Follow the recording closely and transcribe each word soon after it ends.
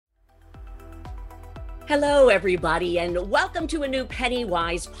Hello, everybody, and welcome to a new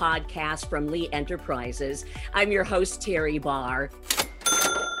Pennywise podcast from Lee Enterprises. I'm your host, Terry Barr.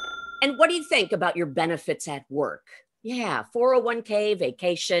 And what do you think about your benefits at work? Yeah, 401k,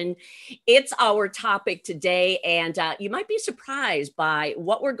 vacation. It's our topic today, and you might be surprised by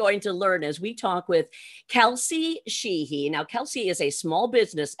what we're going to learn as we talk with Kelsey Sheehy. Now, Kelsey is a small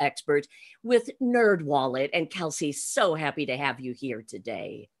business expert with NerdWallet, and Kelsey, so happy to have you here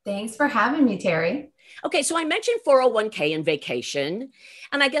today. Thanks for having me, Terry. Okay, so I mentioned 401k and vacation,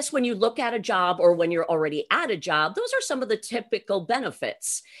 and I guess when you look at a job or when you're already at a job, those are some of the typical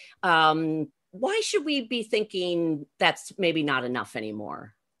benefits. Why should we be thinking that's maybe not enough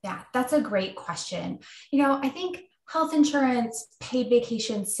anymore? Yeah, that's a great question. I think health insurance, paid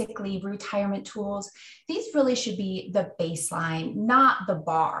vacation, sick leave, retirement tools, these really should be the baseline, not the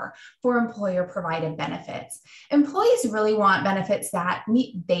bar for employer provided benefits. Employees really want benefits that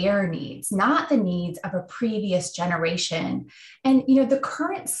meet their needs, not the needs of a previous generation. And, the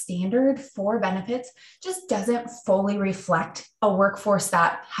current standard for benefits just doesn't fully reflect a workforce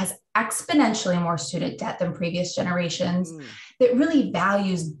that has exponentially more student debt than previous generations, that really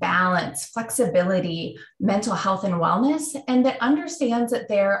values balance, flexibility, mental health, and wellness, and that understands that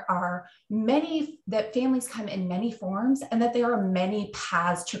that families come in many forms and that there are many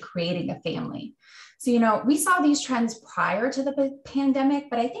paths to creating a family. So, we saw these trends prior to the pandemic,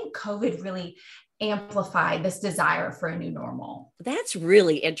 but I think COVID really amplified this desire for a new normal. That's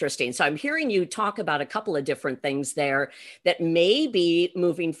really interesting. So I'm hearing you talk about a couple of different things there that maybe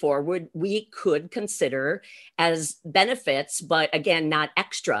moving forward we could consider as benefits, but again, not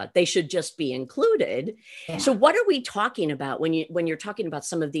extra. They should just be included. Yeah. So what are we talking about when you're talking about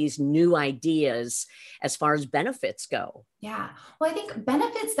some of these new ideas as far as benefits go? Yeah. Well, I think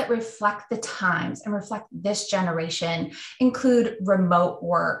benefits that reflect the times and reflect this generation include remote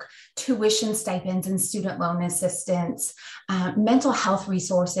work, tuition stipends and student loan assistance, mental health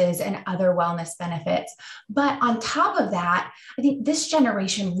resources, and other wellness benefits. But on top of that, I think this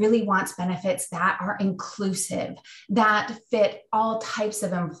generation really wants benefits that are inclusive, that fit all types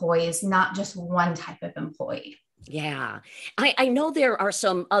of employees, not just one type of employee. Yeah, I know there are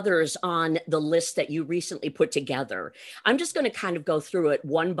some others on the list that you recently put together. I'm just going to kind of go through it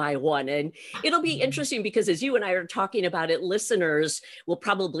one by one, and it'll be interesting because as you and I are talking about it, listeners will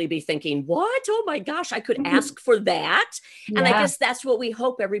probably be thinking, what? Oh my gosh, I could ask for that. Yeah. And I guess that's what we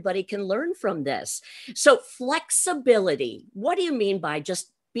hope everybody can learn from this. So flexibility, what do you mean by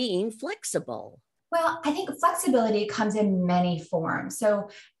just being flexible? Well, I think flexibility comes in many forms. So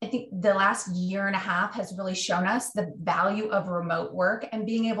I think the last year and a half has really shown us the value of remote work and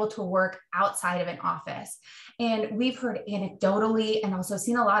being able to work outside of an office. And we've heard anecdotally and also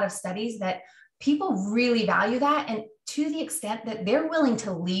seen a lot of studies that people really value that. And to the extent that they're willing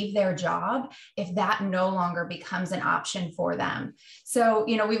to leave their job if that no longer becomes an option for them. So,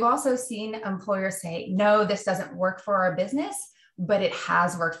 we've also seen employers say, no, this doesn't work for our business, but it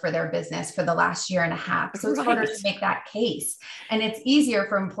has worked for their business for the last year and a half. So it's harder to make that case. And it's easier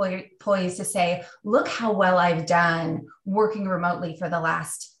for employees to say, look how well I've done working remotely for the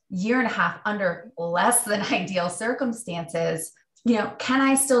last year and a half under less than ideal circumstances. Can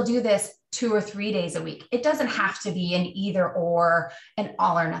I still do this 2 or 3 days a week? It doesn't have to be an either or, an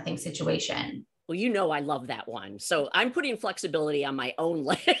all or nothing situation. Well, I love that one. So I'm putting flexibility on my own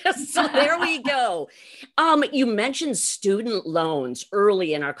list. So there we go. You mentioned student loans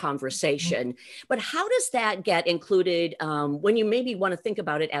early in our conversation, but how does that get included when you maybe want to think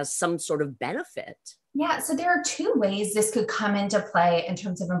about it as some sort of benefit? Yeah, so there are two ways this could come into play in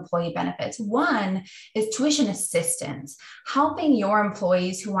terms of employee benefits. One is tuition assistance, helping your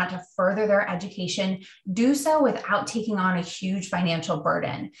employees who want to further their education do so without taking on a huge financial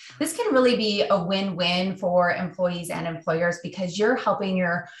burden. This can really be a win-win for employees and employers because you're helping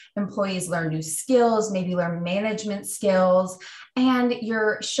your employees learn new skills, maybe learn management skills, and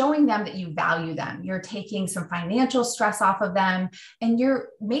you're showing them that you value them. You're taking some financial stress off of them, and you're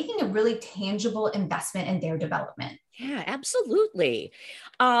making a really tangible investment in their development. Yeah, absolutely.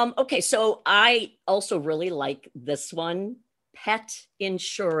 Okay, so I also really like this one, pet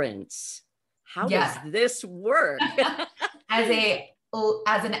insurance. How does this work? As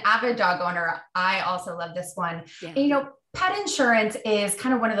an avid dog owner, I also love this one. Yeah. And, pet insurance is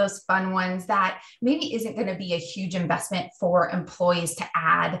kind of one of those fun ones that maybe isn't going to be a huge investment for employees to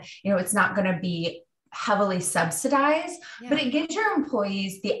add. It's not going to be heavily subsidized, but it gives your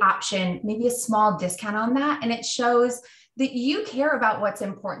employees the option, maybe a small discount on that. And it shows that you care about what's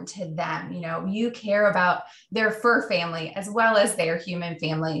important to them. You care about their fur family as well as their human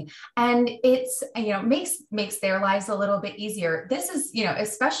family. And it's, makes their lives a little bit easier. This is,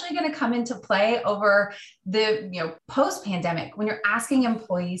 especially going to come into play over the, post-pandemic, when you're asking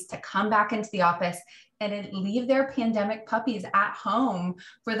employees to come back into the office and leave their pandemic puppies at home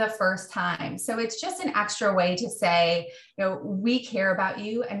for the first time. So it's just an extra way to say, we care about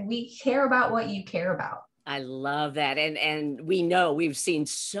you and we care about what you care about. I love that. And we know we've seen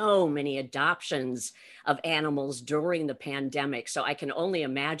so many adoptions of animals during the pandemic. So I can only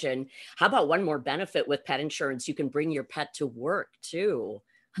imagine. How about one more benefit with pet insurance? You can bring your pet to work too.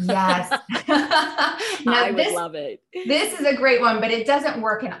 Yes. I would love it. This is a great one, but it doesn't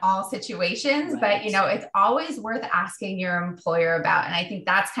work in all situations. Right. But, it's always worth asking your employer about. And I think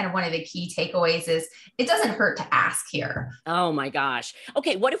that's kind of one of the key takeaways is it doesn't hurt to ask here. Oh my gosh.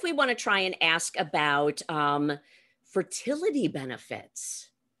 Okay. What if we want to try and ask about fertility benefits?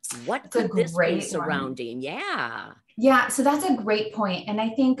 What could this be surrounding? Yeah. Yeah, so that's a great point. And I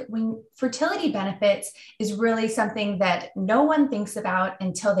think when fertility benefits is really something that no one thinks about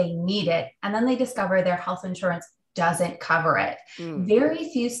until they need it. And then they discover their health insurance doesn't cover it. Very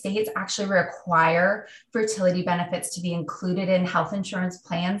few states actually require fertility benefits to be included in health insurance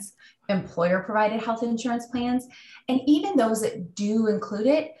plans, employer provided health insurance plans. And even those that do include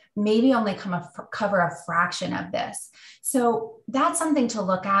it, maybe only cover a fraction of this. So that's something to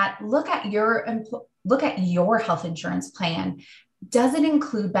look at. Look at your health insurance plan. Does it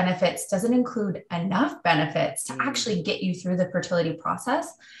include benefits? Does it include enough benefits to actually get you through the fertility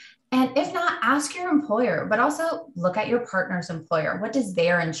process? And if not, ask your employer, but also look at your partner's employer. What does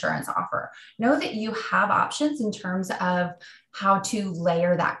their insurance offer? Know that you have options in terms of how to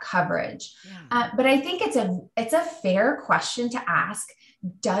layer that coverage. Yeah. But I think it's a fair question to ask.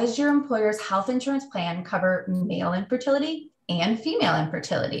 Does your employer's health insurance plan cover male infertility and female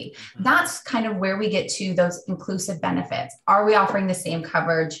infertility? That's kind of where we get to those inclusive benefits. Are we offering the same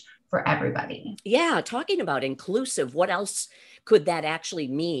coverage for everybody? Yeah. Talking about inclusive, what else could that actually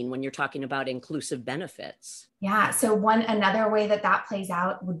mean when you're talking about inclusive benefits? Yeah. So another way that plays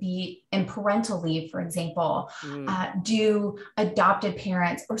out would be in parental leave, for example. Do adopted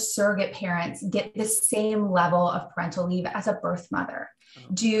parents or surrogate parents get the same level of parental leave as a birth mother?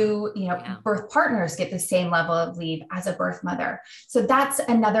 Do birth partners get the same level of leave as a birth mother? So that's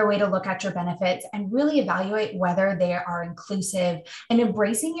another way to look at your benefits and really evaluate whether they are inclusive and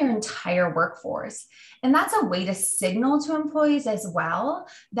embracing your entire workforce. And that's a way to signal to employees as well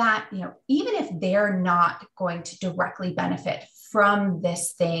that, even if they're not going to directly benefit from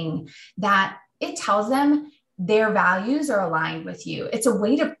this thing, that it tells them their values are aligned with you. It's a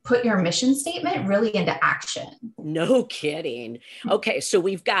way to put your mission statement really into action. No kidding. Okay. So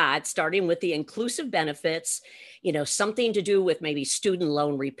we've got, starting with the inclusive benefits, something to do with maybe student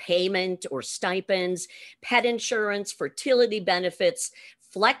loan repayment or stipends, pet insurance, fertility benefits,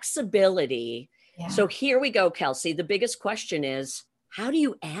 flexibility. Yeah. So here we go, Kelsey. The biggest question is, how do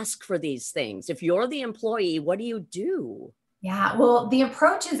you ask for these things? If you're the employee, what do you do? Yeah, well, the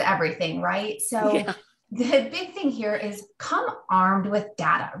approach is everything, right? So the big thing here is come armed with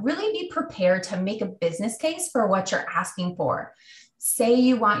data. Really be prepared to make a business case for what you're asking for. Say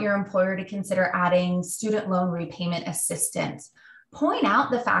you want your employer to consider adding student loan repayment assistance. Point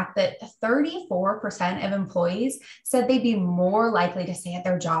out the fact that 34% of employees said they'd be more likely to stay at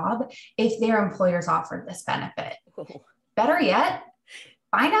their job if their employers offered this benefit. Oh. Better yet,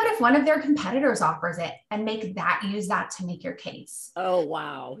 find out if one of their competitors offers it and use that to make your case. Oh,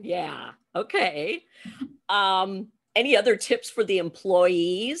 wow. Yeah. Okay. Any other tips for the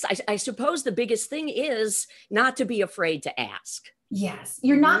employees? I suppose the biggest thing is not to be afraid to ask. Yes,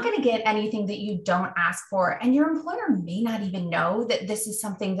 you're not going to get anything that you don't ask for. And your employer may not even know that this is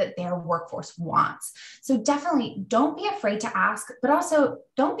something that their workforce wants. So definitely don't be afraid to ask, but also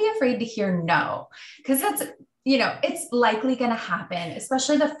don't be afraid to hear no, because that's, it's likely going to happen,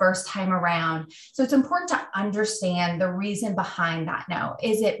 especially the first time around. So it's important to understand the reason behind that no.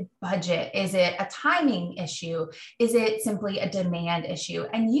 Is it budget? Is it a timing issue? Is it simply a demand issue?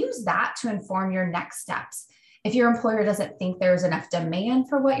 And use that to inform your next steps. If your employer doesn't think there's enough demand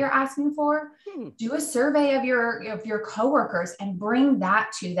for what you're asking for, do a survey of your coworkers and bring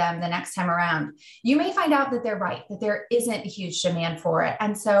that to them the next time around. You may find out that they're right, that there isn't a huge demand for it.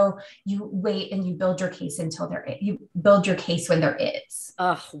 And so you wait and you build your case when there is.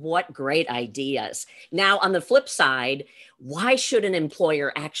 Oh, what great ideas. Now, on the flip side, why should an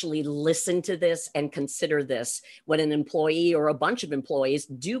employer actually listen to this and consider this when an employee or a bunch of employees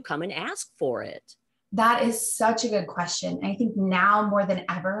do come and ask for it? That is such a good question. I think now more than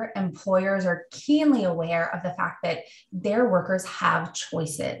ever, employers are keenly aware of the fact that their workers have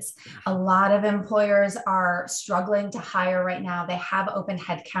choices. A lot of employers are struggling to hire right now. They have open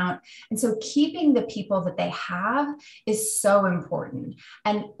headcount. And so keeping the people that they have is so important.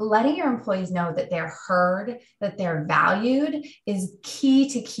 And letting your employees know that they're heard, that they're valued is key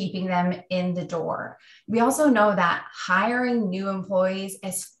to keeping them in the door. We also know that hiring new employees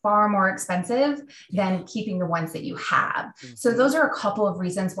is far more expensive than keeping the ones that you have. Mm-hmm. So those are a couple of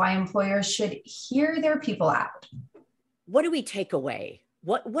reasons why employers should hear their people out. What do we take away?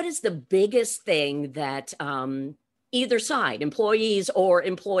 What is the biggest thing that either side, employees or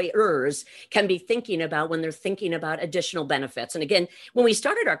employers, can be thinking about when they're thinking about additional benefits? And again, when we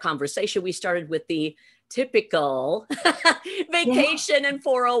started our conversation, we started with the typical vacation and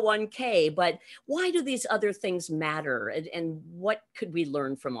 401k, but why do these other things matter? And what could we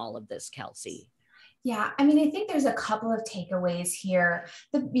learn from all of this, Kelsey? Yeah, I mean, I think there's a couple of takeaways here.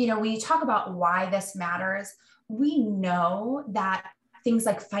 When you talk about why this matters, we know that things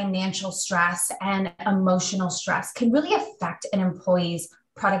like financial stress and emotional stress can really affect an employee's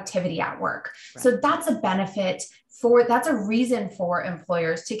productivity at work. Right. So that's a benefit that's a reason for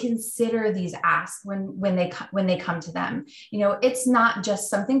employers to consider these asks when they come to them. It's not just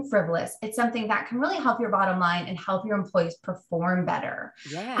something frivolous. It's something that can really help your bottom line and help your employees perform better.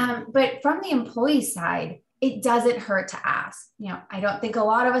 Yeah. But from the employee side, it doesn't hurt to ask. I don't think a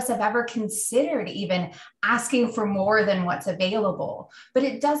lot of us have ever considered even asking for more than what's available, but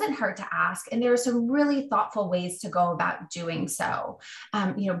it doesn't hurt to ask. And there are some really thoughtful ways to go about doing so.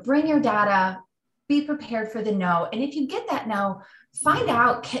 Bring your data, be prepared for the no. And if you get that no, find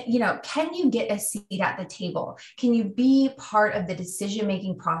out, can you get a seat at the table? Can you be part of the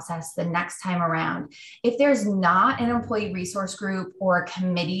decision-making process the next time around? If there's not an employee resource group or a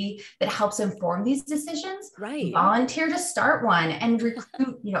committee that helps inform these decisions, right, volunteer to start one and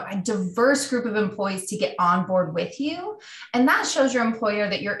recruit, a diverse group of employees to get on board with you. And that shows your employer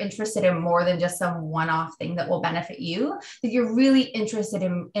that you're interested in more than just some one-off thing that will benefit you, that you're really interested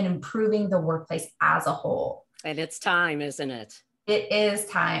in improving the workplace as a whole. And it's time, isn't it? It is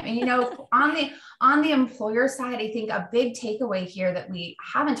time. And, on the employer side, I think a big takeaway here that we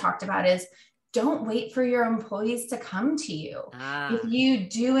haven't talked about is don't wait for your employees to come to you. If you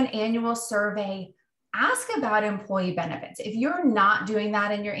do an annual survey, ask about employee benefits. If you're not doing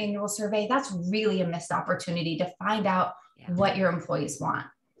that in your annual survey, that's really a missed opportunity to find out what your employees want.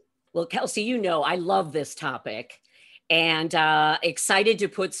 Well, Kelsey, I love this topic. And excited to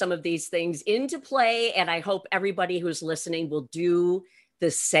put some of these things into play. And I hope everybody who's listening will do the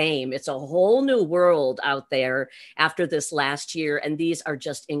same. It's a whole new world out there after this last year. And these are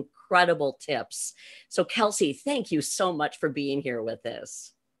just incredible tips. So Kelsey, thank you so much for being here with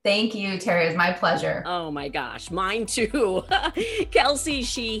us. Thank you, Terry. It's my pleasure. Oh my gosh, mine too. Kelsey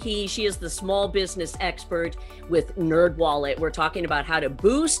Sheehy, she is the small business expert with NerdWallet. We're talking about how to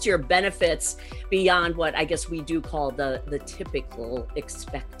boost your benefits beyond what I guess we do call the typical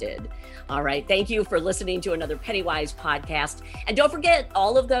expected. All right, thank you for listening to another Pennywise podcast. And don't forget,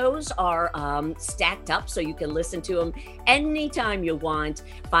 all of those are stacked up so you can listen to them anytime you want.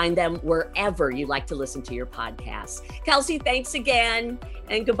 Find them wherever you like to listen to your podcasts. Kelsey, thanks again.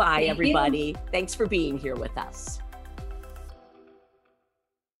 And goodbye, everybody. Thanks for being here with us.